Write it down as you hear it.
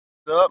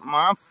up,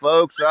 my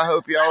folks? I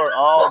hope y'all are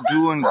all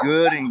doing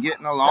good and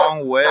getting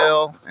along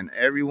well, and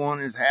everyone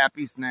is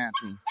happy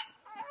snappy.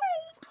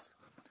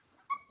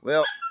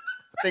 Well,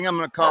 I think I'm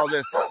going to call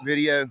this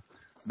video,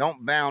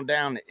 Don't Bow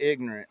Down to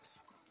Ignorance.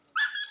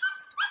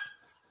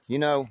 You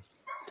know,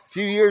 a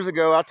few years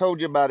ago, I told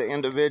you about an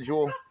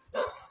individual.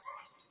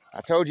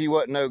 I told you he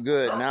wasn't no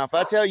good. Now, if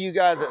I tell you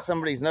guys that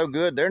somebody's no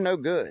good, they're no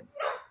good.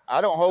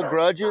 I don't hold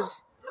grudges.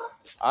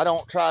 I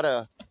don't try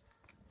to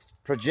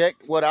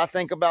project what I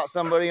think about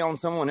somebody on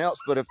someone else,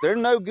 but if they're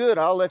no good,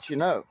 I'll let you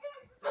know.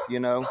 You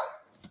know,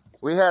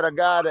 we had a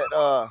guy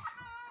that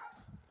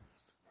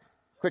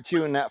quit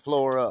chewing that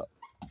floor up.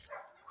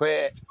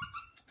 Quit,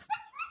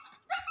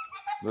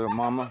 little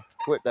mama,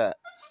 quit that.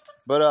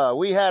 But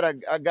we had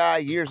a guy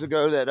years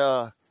ago that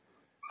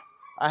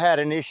I had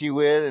an issue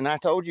with, and I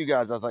told you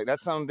guys, I was like,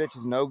 that son of a bitch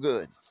is no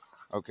good.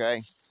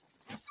 Okay,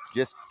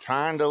 just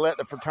trying to let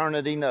the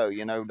fraternity know,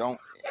 you know, don't.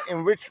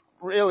 And which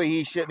really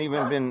he shouldn't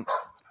even been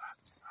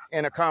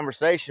in a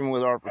conversation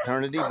with our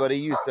fraternity, but he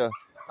used to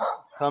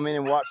come in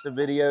and watch the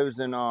videos,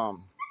 and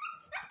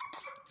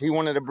he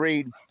wanted to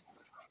breed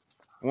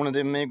one of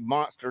them big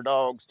monster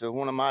dogs to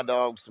one of my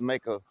dogs to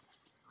make a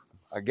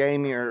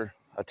gamier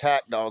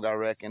attack dog, I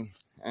reckon.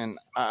 And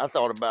I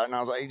thought about it, and I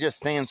was like, he just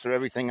stands for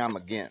everything I'm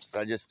against.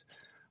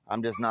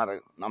 I'm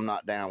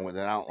not down with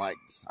it. I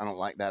don't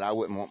like that. I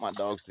wouldn't want my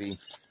dogs to be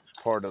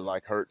part of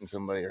like hurting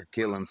somebody or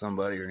killing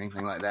somebody or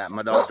anything like that.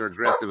 My dogs are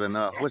aggressive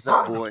enough. What's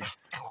up, boy?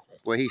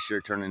 Well, he's sure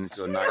turning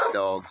into a nice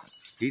dog.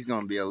 He's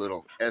going to be a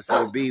little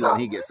SOB when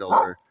he gets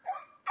older.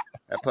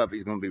 That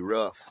puppy's going to be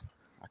rough.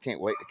 I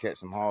can't wait to catch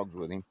some hogs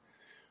with him.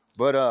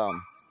 But,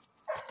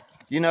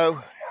 you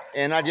know,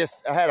 and I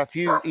had a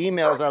few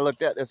emails I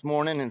looked at this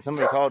morning, and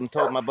somebody called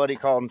and my buddy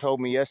called and told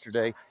me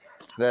yesterday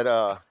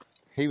that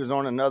he was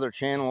on another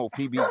channel,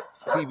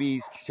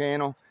 PB's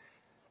channel,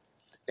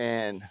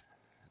 and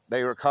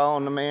they were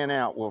calling the man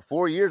out. Well,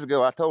 4 years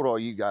ago, I told all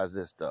you guys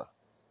this stuff,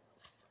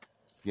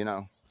 you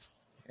know.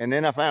 And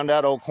then I found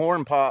out old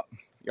Corn Pop,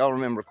 y'all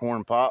remember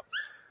Corn Pop?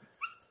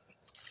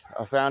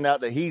 I found out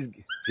that he's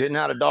getting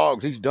out of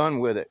dogs. He's done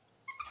with it.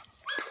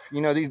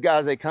 You know, these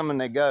guys, they come and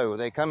they go.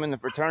 They come in the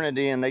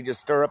fraternity and they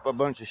just stir up a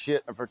bunch of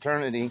shit in the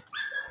fraternity.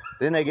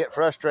 Then they get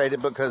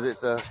frustrated because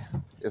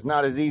it's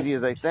not as easy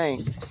as they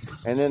think.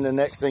 And then the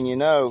next thing you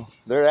know,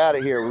 they're out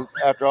of here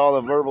after all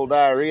the verbal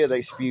diarrhea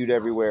they spewed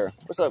everywhere.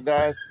 What's up,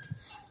 guys?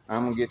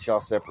 I'm going to get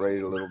y'all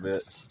separated a little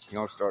bit.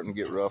 Y'all starting to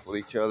get rough with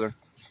each other.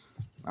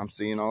 I'm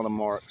seeing all the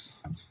marks.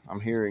 I'm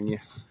hearing you.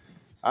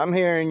 I'm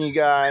hearing you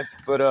guys.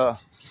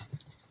 But,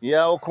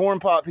 yeah, old Corn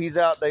Pop, he's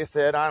out, they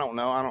said. I don't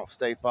know. I don't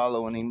stay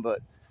following him. But,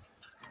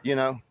 you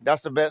know,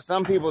 that's the best.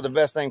 Some people, the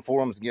best thing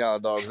for them is to get out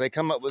of dogs. They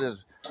come up with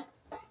this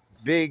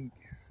big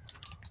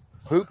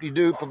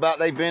hoop-de-doop about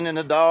they've been in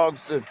the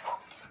dogs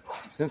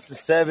since the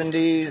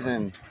 70s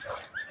and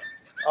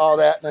all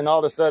that. And then all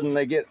of a sudden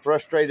they get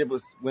frustrated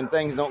when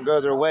things don't go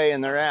their way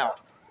and they're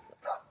out.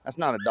 That's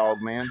not a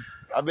dog, man.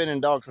 I've been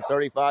in dogs for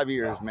 35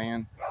 years,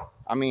 man.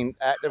 I mean,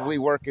 actively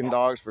working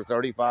dogs for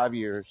 35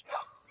 years.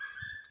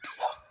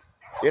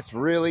 It's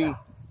really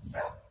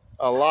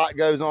a lot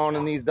goes on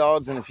in these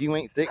dogs, and if you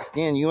ain't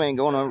thick-skinned, you ain't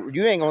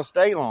gonna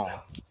stay long.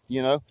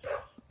 You know,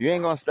 you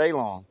ain't gonna stay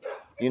long.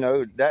 You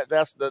know,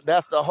 that's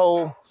the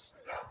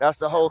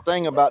whole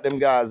thing about them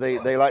guys.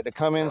 They like to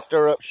come in,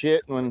 stir up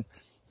shit when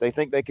they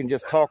think they can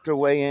just talk their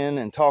way in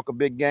and talk a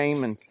big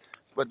game,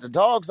 but the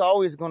dog's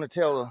always going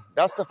to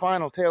that's the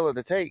final tale of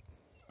the tape.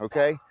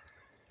 Okay,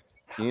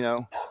 you know,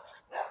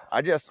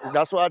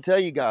 that's why I tell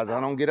you guys, I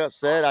don't get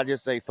upset. I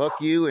just say fuck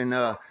you and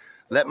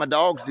let my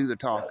dogs do the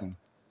talking.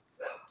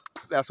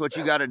 That's what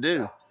you got to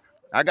do.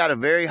 I got a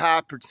very high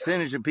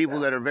percentage of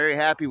people that are very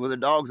happy with the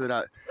dogs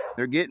that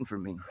they're getting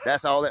from me.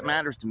 That's all that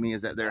matters to me,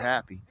 is that they're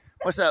happy.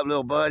 What's up,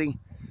 little buddy?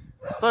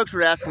 Folks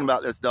were asking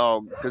about this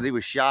dog because he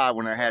was shy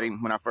when I had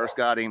him, when I first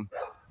got him.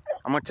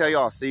 I'm gonna tell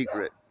y'all a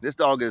secret. This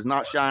dog is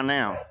not shy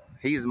now.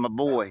 He's my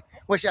boy.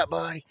 What's up,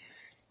 buddy?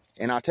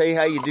 And I'll tell you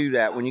how you do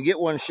that. When you get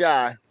one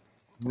shy,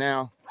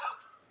 now,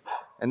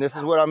 and this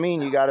is what I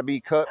mean, you got to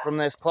be cut from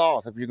this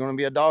cloth. If you're going to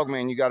be a dog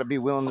man, you got to be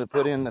willing to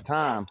put in the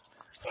time.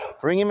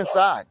 Bring him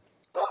inside.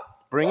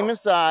 Bring him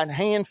inside,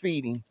 hand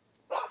feed him.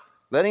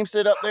 Let him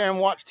sit up there and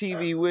watch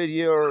TV with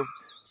you, or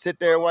sit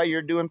there while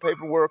you're doing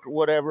paperwork or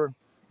whatever.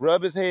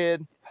 Rub his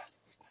head.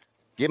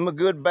 Give him a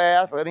good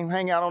bath. Let him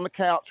hang out on the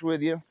couch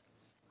with you.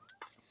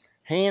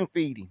 Hand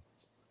feed him.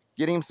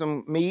 Get him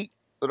some meat,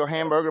 little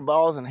hamburger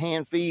balls, and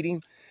hand feed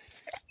him.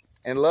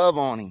 And love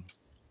on him.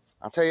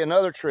 I'll tell you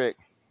another trick.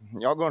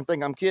 Y'all gonna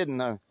think I'm kidding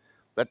though.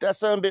 Let that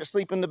son of a bitch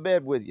sleep in the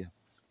bed with you.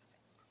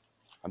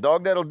 A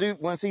dog that'll do,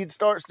 once he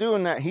starts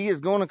doing that, he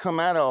is gonna come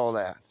out of all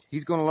that.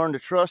 He's gonna learn to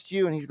trust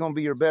you, and he's gonna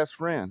be your best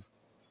friend.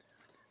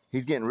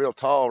 He's getting real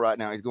tall right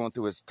now. He's going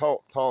through his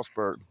tall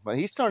spurt, but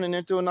he's turning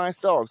into a nice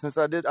dog. Since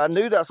I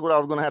knew that's what I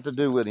was gonna have to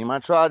do with him. I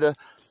tried to,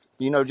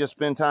 you know, just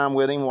spend time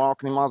with him,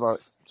 walking him. I was like,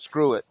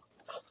 screw it.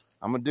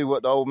 I'm gonna do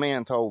what the old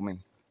man told me.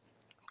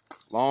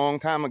 Long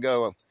time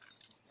ago,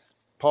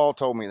 Paul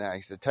told me that.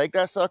 He said, take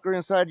that sucker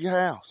inside your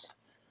house.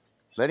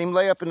 Let him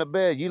lay up in the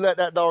bed. You let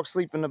that dog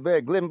sleep in the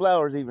bed. Glenn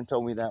Blowers even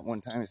told me that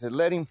one time. He said,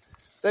 let him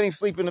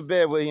sleep in the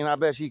bed with you, and I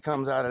bet she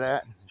comes out of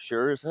that.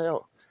 Sure as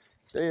hell.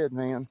 Dead,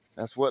 man.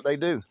 That's what they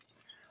do.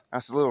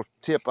 That's a little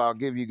tip I'll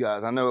give you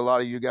guys. I know a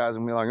lot of you guys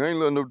will be like, I ain't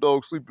letting no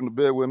dog sleep in the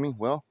bed with me.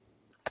 Well,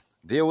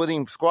 deal with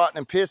him squatting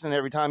and pissing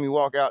every time you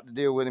walk out to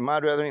deal with him.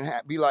 I'd rather him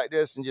be like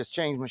this and just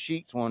change my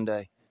sheets one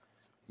day.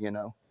 You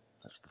know,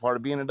 that's part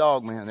of being a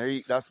dog, man.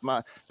 That's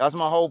my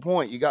whole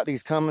point. You got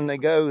these come and they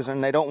goes,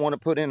 and they don't want to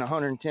put in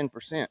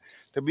 110%.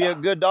 To be a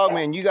good dog,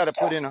 man, you got to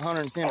put in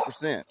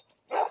 110%.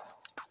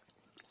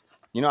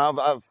 You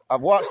know, I've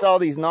watched all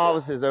these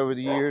novices over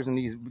the years, and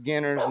these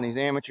beginners and these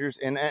amateurs,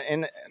 and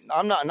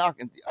I'm not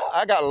knocking.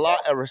 I got a lot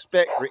of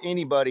respect for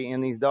anybody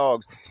in these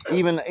dogs,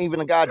 even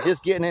a guy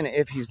just getting in it.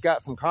 If he's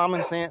got some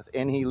common sense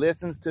and he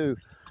listens to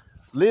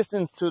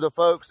the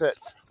folks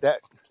that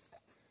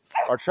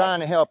are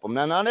trying to help them.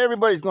 Now, not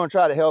everybody's going to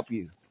try to help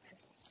you,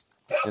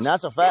 and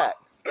that's a fact.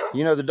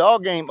 You know, the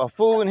dog game, a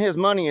fool and his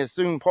money is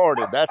soon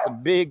parted. That's a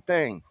big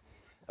thing.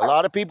 A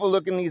lot of people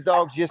look in these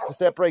dogs just to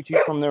separate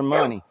you from their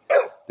money.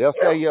 They'll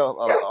sell you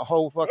a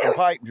whole fucking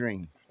pipe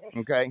dream,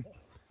 okay?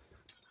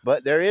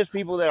 But there is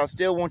people that'll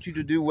still want you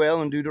to do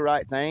well and do the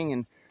right thing.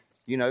 And,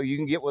 you know, you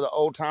can get with an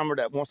old-timer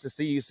that wants to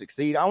see you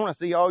succeed. I want to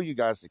see all you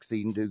guys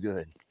succeed and do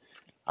good.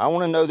 I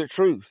want to know the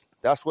truth.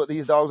 That's what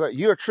these dogs are.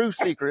 You're a truth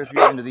seeker if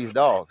you're into these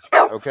dogs,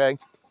 okay?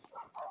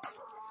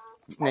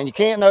 And you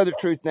can't know the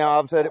truth now.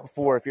 I've said it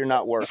before, if you're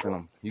not working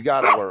them. You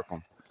got to work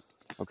them,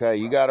 okay?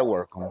 You got to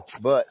work them.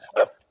 But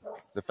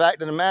the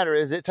fact of the matter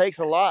is it takes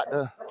a lot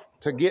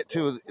to get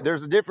to.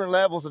 There's different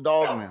levels of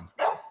dogmen.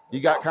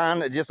 You got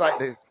kind that just like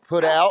to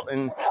put out,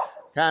 and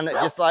kind that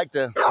just like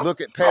to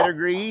look at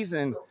pedigrees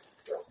and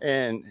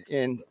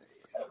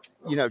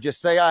you know,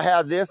 just say I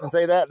have this and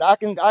say that. I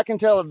can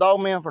tell a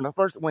dog man from the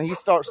first, when he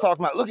starts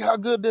talking about, look how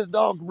good this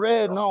dog's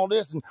bred and all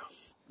this, and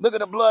look at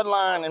the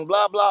bloodline and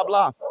blah blah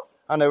blah.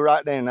 I know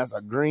right then that's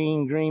a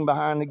green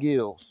behind the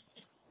gills.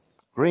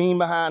 Green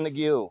behind the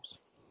gills.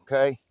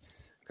 Okay?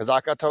 Because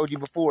like I told you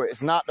before,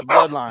 it's not the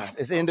bloodlines.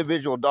 It's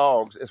individual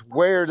dogs. It's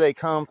where they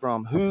come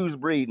from, who's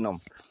breeding them.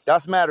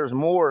 That matters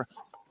more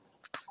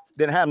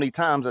than how many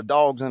times a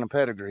dog's in a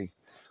pedigree.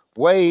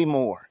 Way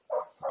more.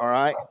 All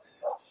right?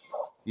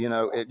 You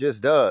know, it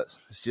just does.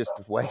 It's just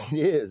the way it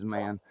is,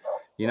 man.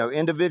 You know,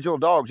 individual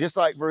dogs. Just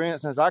like, for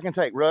instance, I can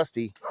take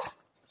Rusty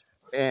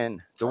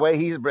and the way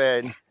he's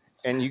bred,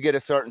 and you get a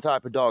certain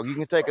type of dog. You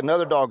can take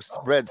another dog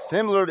bred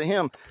similar to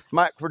him,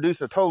 might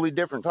produce a totally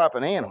different type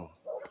of animal.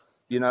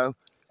 You know,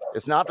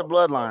 it's not the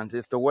bloodlines.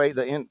 It's the way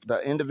the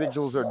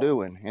individuals are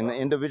doing, and the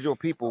individual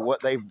people,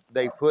 what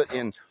they put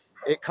in.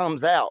 It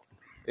comes out.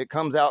 It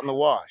comes out in the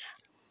wash.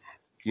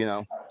 You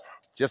know,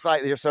 just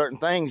like there's certain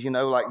things, you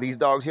know, like these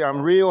dogs here.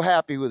 I'm real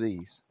happy with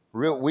these.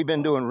 We've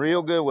been doing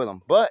real good with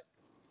them. But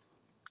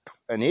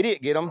an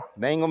idiot get them,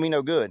 they ain't gonna be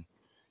no good.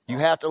 You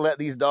have to let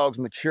these dogs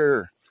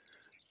mature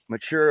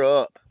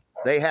up.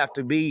 They have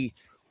to be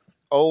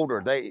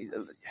older.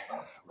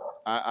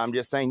 I'm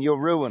just saying, you'll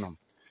ruin them.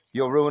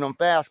 You'll ruin them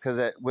fast,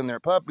 because when they're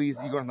puppies,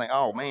 you're going to think,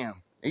 oh, man,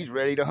 he's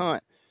ready to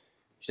hunt.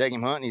 You take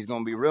him hunting, he's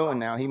going to be ruined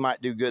now. He might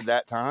do good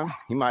that time.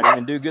 He might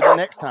even do good the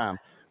next time.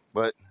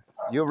 But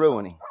you'll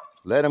ruin him.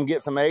 Let them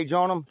get some age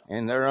on them,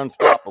 and they're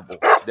unstoppable.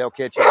 They'll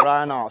catch a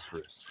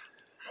rhinoceros.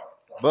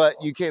 But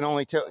you can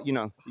only tell, you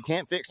know, you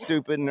can't fix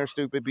stupid, and there's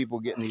stupid people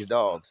getting these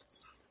dogs.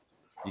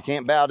 You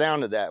can't bow down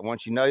to that.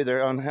 Once you know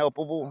they're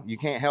unhelpable, you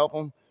can't help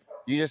them.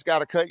 You just got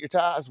to cut your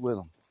ties with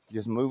them.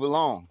 Just move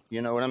along.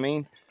 You know what I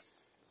mean?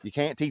 You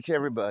can't teach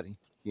everybody,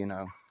 you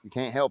know. You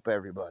can't help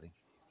everybody.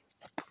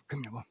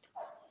 Come here, boy.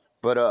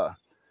 But,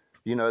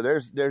 you know,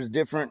 there's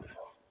different,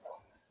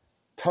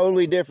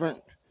 totally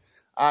different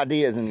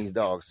ideas in these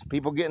dogs.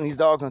 People getting these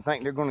dogs and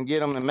think they're going to get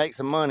them and make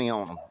some money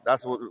on them.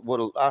 That's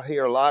what I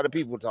hear a lot of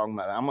people talking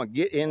about. I'm going to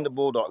get into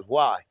bulldogs.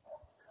 Why?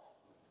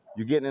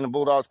 You're getting into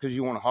bulldogs because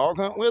you want to hog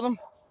hunt with them?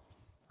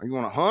 Or you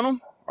want to hunt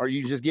them? Or are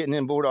you just getting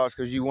in bulldogs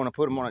because you want to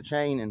put them on a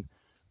chain and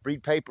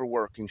breed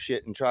paperwork and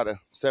shit and try to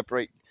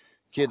separate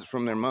kids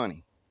from their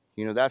money?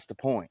 You know, that's the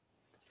point.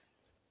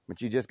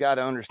 But you just got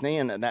to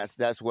understand that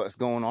that's what's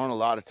going on a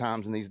lot of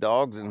times in these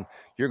dogs. And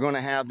you're going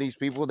to have these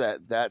people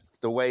that's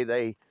the way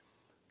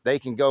they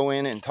can go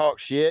in and talk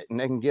shit, and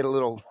they can get a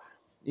little,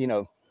 you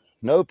know,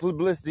 no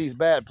publicity is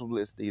bad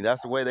publicity.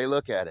 That's the way they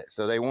look at it.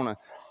 So they want to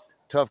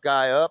tough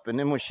guy up, and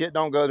then when shit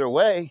don't go their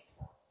way,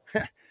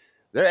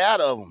 they're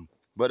out of them.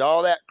 But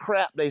all that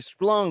crap they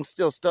splung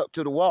still stuck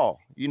to the wall.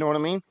 You know what I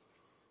mean?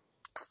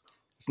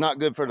 It's not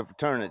good for the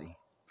fraternity.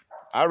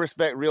 I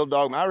respect real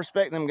dogmen. I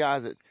respect them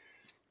guys that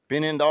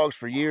been in dogs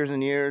for years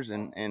and years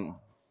and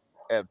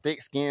have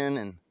thick skin,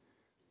 and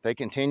they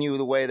continue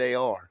the way they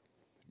are.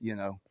 You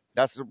know,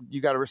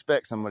 you got to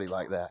respect somebody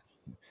like that.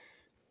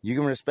 You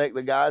can respect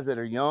the guys that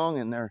are young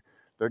and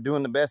they're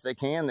doing the best they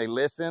can. They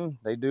listen,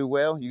 they do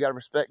well. You got to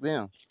respect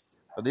them.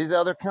 But these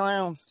other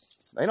clowns,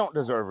 they don't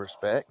deserve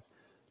respect.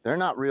 They're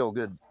not real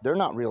good. They're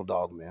not real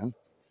dog men.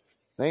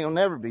 They'll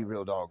never be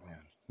real dog men,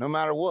 no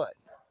matter what.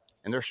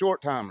 And they're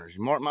short timers.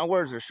 Mark my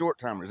words, they're short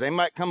timers. They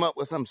might come up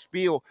with some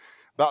spiel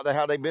about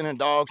how they've been in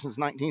dogs since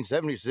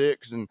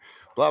 1976 and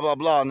blah, blah,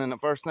 blah. And then the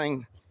first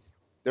thing,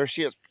 their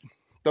shit's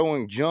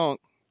throwing junk,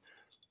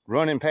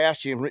 running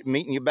past you and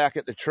meeting you back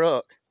at the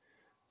truck,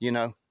 you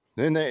know.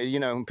 Then they, you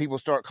know, when people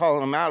start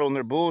calling them out on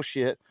their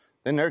bullshit,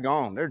 then they're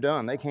gone. They're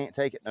done. They can't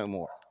take it no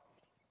more.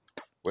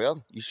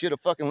 Well, you should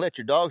have fucking let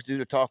your dogs do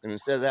the talking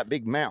instead of that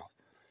big mouth.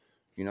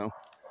 You know,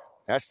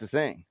 that's the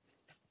thing.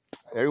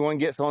 Everyone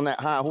gets on that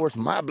high horse.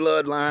 My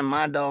bloodline,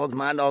 my dogs,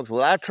 my dogs.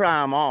 Well, I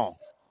try them all.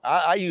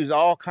 I use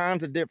all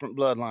kinds of different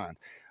bloodlines.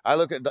 I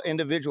look at the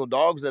individual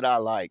dogs that I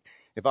like.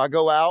 If I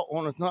go out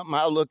on something,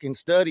 I'll look and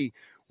study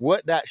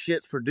what that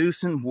shit's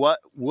producing, what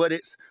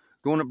it's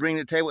going to bring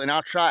to the table, and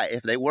I'll try it.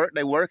 If they work,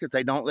 they work. If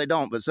they don't, they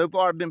don't. But so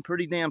far, I've been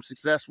pretty damn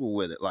successful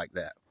with it like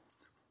that.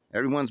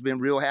 Everyone's been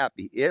real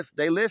happy if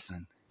they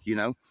listen, you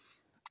know.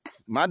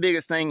 My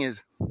biggest thing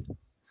is,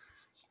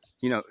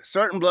 you know,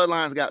 certain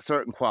bloodlines got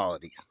certain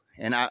qualities.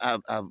 And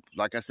I've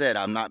like I said,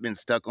 I've not been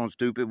stuck on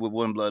stupid with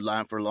one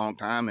bloodline for a long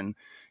time and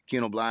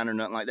kennel blind or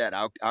nothing like that.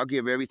 I'll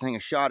give everything a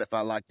shot if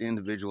I like the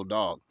individual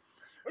dog.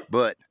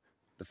 But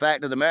the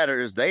fact of the matter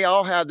is they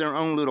all have their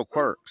own little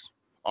quirks.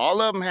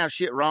 All of them have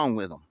shit wrong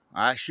with them.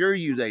 I assure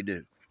you they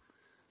do.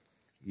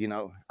 You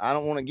know, I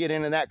don't want to get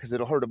into that because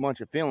it'll hurt a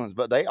bunch of feelings,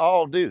 but they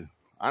all do.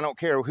 I don't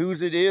care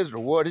whose it is or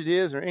what it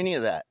is or any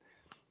of that.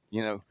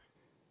 You know,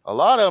 a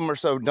lot of them are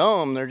so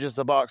dumb, they're just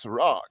a box of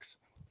rocks.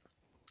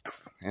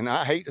 And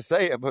I hate to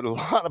say it, but a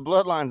lot of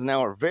bloodlines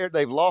now are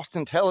they've lost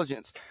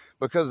intelligence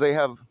because they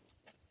have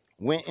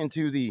went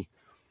into the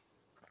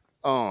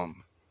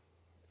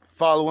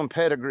following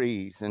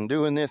pedigrees and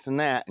doing this and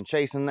that and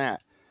chasing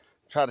that,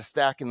 try to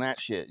stack in that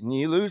shit, and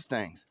you lose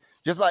things.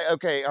 Just like,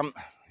 okay,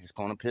 it's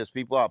going to piss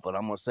people off, but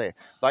I'm going to say it.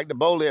 Like the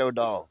Bolio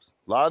dogs.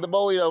 A lot of the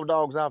Bolio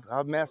dogs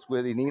I've messed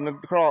with, and even the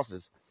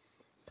crosses.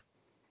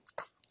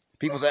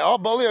 People say, oh,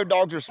 Bolio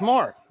dogs are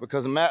smart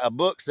because a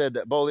book said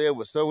that Bolio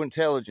was so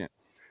intelligent.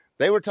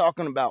 They were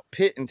talking about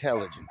pit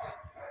intelligence.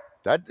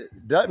 That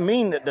doesn't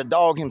mean that the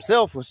dog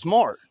himself was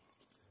smart,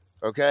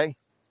 okay?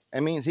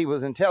 It means he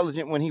was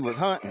intelligent when he was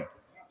hunting,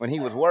 when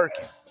he was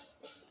working,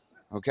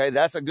 okay?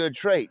 That's a good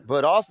trait.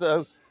 But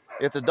also,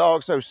 if the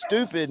dog's so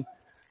stupid,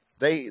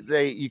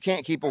 you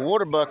can't keep a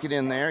water bucket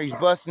in there. He's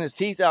busting his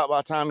teeth out by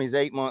the time he's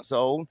 8 months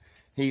old.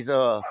 He's,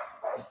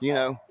 you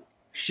know,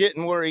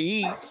 shitting where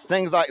he eats,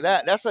 things like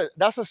that.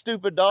 That's a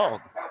stupid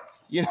dog.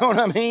 You know what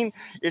I mean?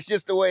 It's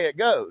just the way it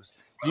goes.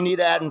 You need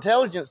to add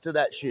intelligence to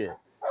that shit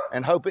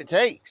and hope it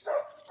takes.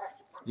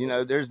 You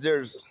know,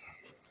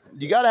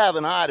 you got to have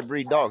an eye to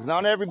breed dogs.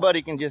 Not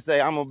everybody can just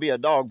say, I'm going to be a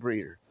dog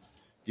breeder.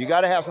 You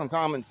got to have some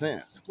common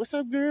sense. What's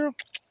up, girl?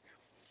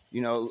 You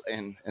know,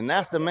 and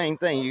that's the main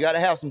thing. You got to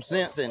have some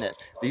sense in it.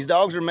 These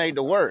dogs are made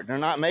to work. They're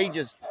not made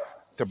just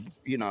to,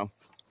 you know,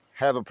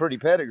 have a pretty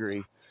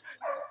pedigree.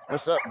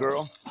 What's up,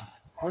 girl?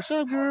 What's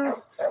up,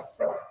 girl?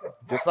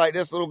 Just like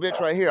this little bitch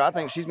right here. I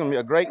think she's going to be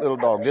a great little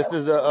dog. This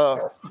is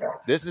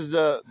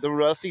the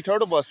Rusty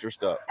Turtle Buster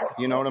stuff.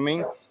 You know what I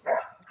mean?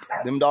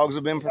 Them dogs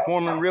have been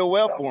performing real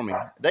well for me.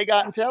 They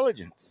got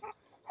intelligence.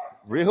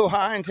 Real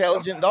high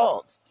intelligent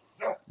dogs.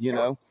 You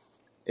know?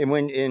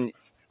 And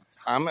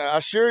I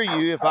assure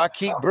you, if I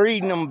keep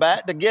breeding them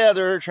back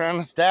together, trying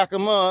to stack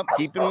them up,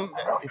 keeping them,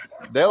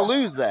 they'll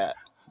lose that.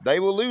 They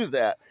will lose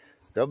that.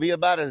 They'll be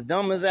about as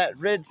dumb as that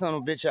red son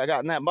of a bitch I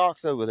got in that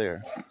box over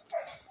there.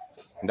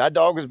 And that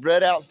dog is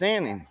bred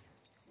outstanding,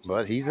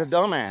 but he's a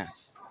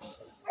dumbass.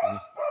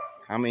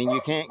 I mean,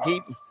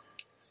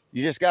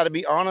 you just got to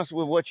be honest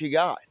with what you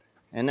got.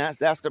 And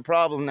that's the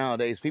problem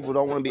nowadays. People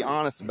don't want to be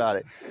honest about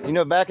it. You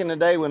know, back in the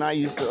day when I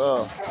used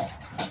to,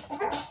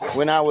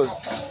 when I was,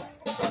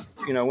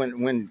 you know,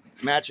 when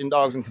matching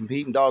dogs and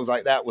competing dogs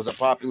like that was a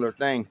popular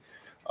thing,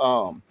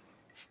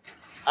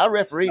 I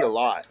refereed a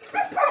lot.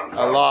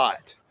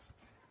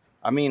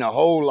 I mean, a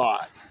whole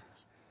lot.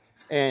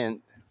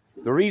 And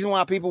the reason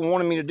why people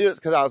wanted me to do it is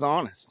because I was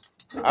honest.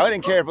 I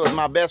didn't care if it was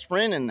my best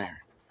friend in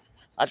there.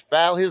 I'd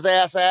foul his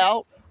ass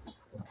out.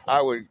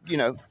 I would, you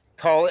know,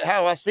 call it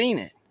how I seen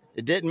it.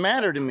 It didn't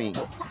matter to me.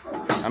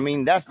 I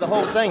mean, that's the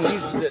whole thing.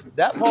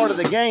 That part of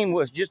the game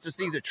was just to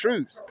see the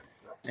truth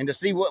and to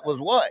see what was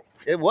what.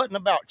 It wasn't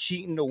about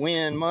cheating to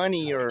win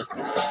money or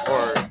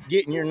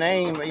getting your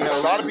name. You know,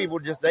 a lot of people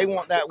they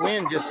want that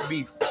win just to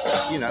be,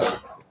 you know,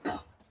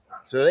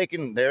 so they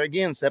can, there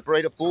again,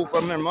 separate a fool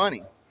from their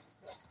money.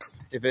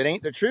 If it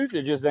ain't the truth,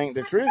 it just ain't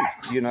the truth,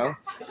 you know.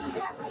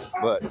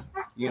 But,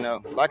 you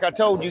know, like I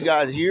told you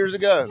guys years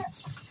ago,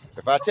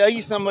 if I tell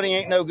you somebody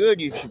ain't no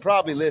good, you should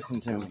probably listen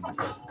to me.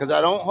 Because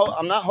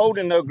I'm not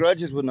holding no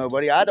grudges with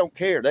nobody. I don't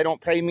care. They don't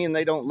pay me and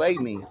they don't lay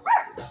me,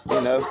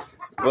 you know.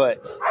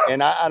 But,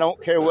 and I don't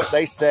care what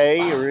they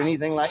say or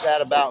anything like that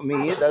about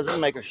me. It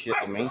doesn't make a shit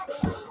to me.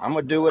 I'm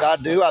going to do what I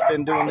do. I've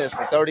been doing this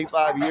for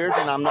 35 years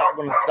and I'm not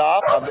going to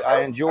stop.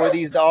 I enjoy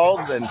these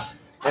dogs and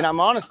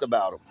I'm honest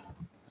about them.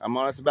 I'm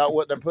honest about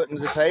what they're putting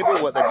to the table,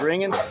 what they're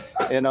bringing,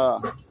 and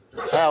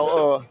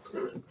how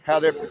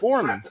they're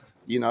performing,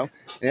 you know.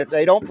 And if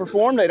they don't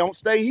perform, they don't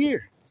stay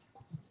here.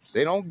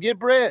 They don't get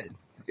bred.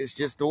 It's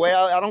just the way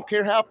I don't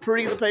care how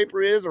pretty the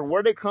paper is or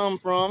where they come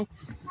from.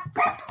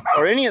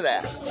 or any of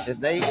that.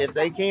 If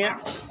they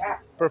can't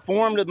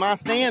perform to my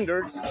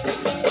standards,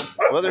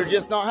 well, they're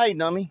just not. Hey,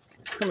 dummy,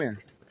 come here.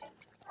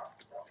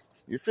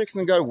 You're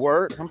fixing to go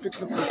work. I'm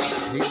fixing to.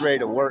 He's ready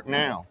to work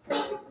now.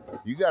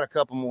 You got a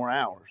couple more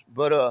hours,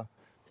 but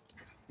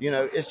you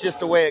know, it's just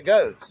the way it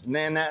goes.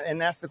 And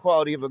that's the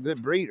quality of a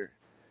good breeder.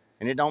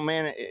 And it don't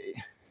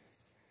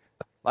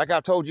like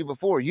I told you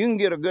before, you can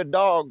get a good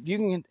dog.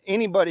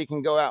 Anybody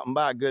can go out and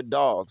buy good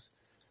dogs,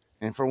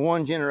 and for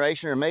one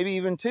generation or maybe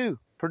even two,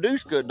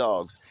 produce good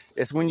dogs.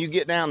 It's when you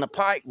get down the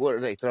pike, what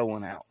are they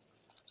throwing out?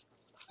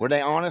 Were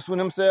they honest with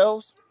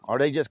themselves? Are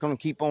they just going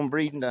to keep on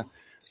breeding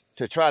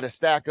to try to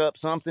stack up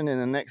something, and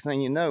the next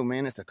thing you know,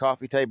 man, it's a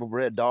coffee table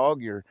bred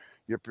dog. Your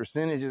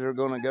percentages are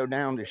going to go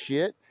down to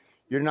shit.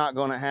 You're not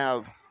going to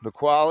have the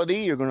quality.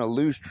 You're going to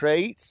lose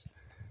traits.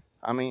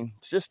 I mean,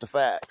 it's just the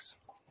facts.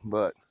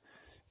 But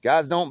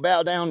guys, don't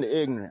bow down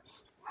to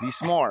ignorance. Be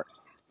smart.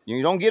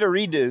 You don't get a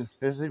redo.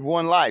 This is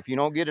one life. You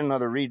don't get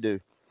another redo.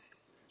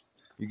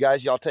 You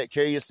guys, y'all take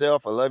care of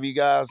yourself. I love you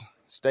guys.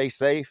 Stay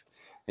safe,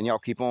 and y'all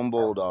keep on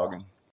bulldogging.